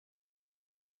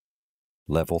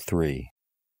Level 3.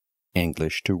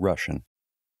 English to Russian.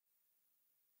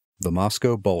 The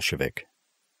Moscow Bolshevik,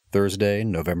 Thursday,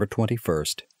 November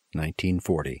 21st,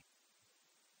 1940.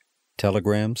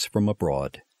 Telegrams from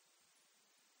abroad.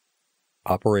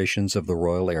 Operations of the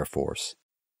Royal Air Force.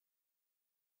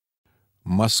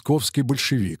 Московский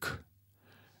большевик.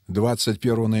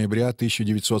 21 ноября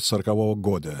 1940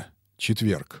 года.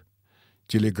 Четверг.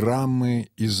 Телеграммы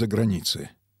из-за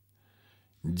границы.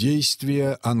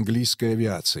 Действия английской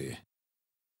авиации.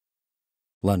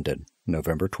 London,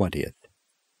 November 20th.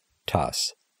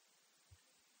 TASS.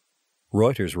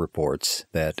 Reuters reports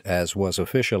that, as was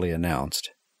officially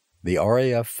announced, the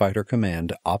RAF Fighter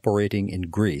Command operating in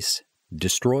Greece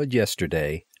destroyed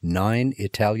yesterday 9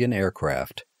 Italian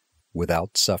aircraft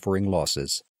without suffering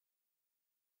losses.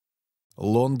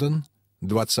 Лондон,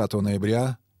 20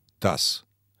 ноября, ТАСС.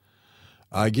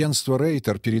 Агентство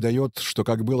Рейтер передает, что,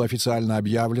 как было официально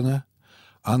объявлено,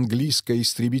 английская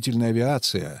истребительная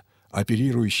авиация,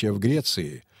 оперирующая в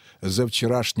Греции, за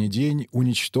вчерашний день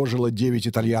уничтожила 9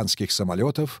 итальянских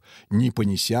самолетов, не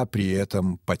понеся при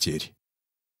этом потерь.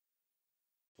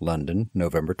 London,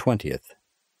 November 20th.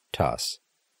 TASS.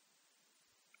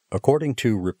 According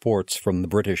to reports from the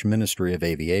British Ministry of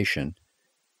Aviation,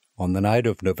 on the night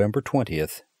of November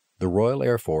 20th, the Royal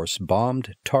Air Force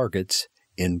bombed targets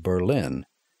in Berlin,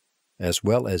 as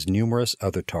well as numerous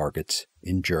other targets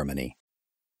in Germany.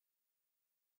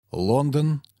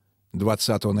 Лондон,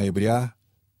 20 ноября,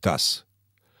 ТАСС.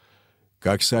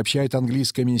 Как сообщает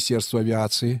английское министерство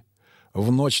авиации,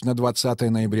 в ночь на 20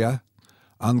 ноября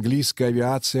английская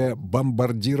авиация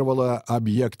бомбардировала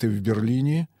объекты в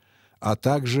Берлине, а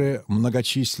также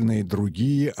многочисленные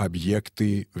другие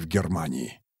объекты в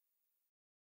Германии.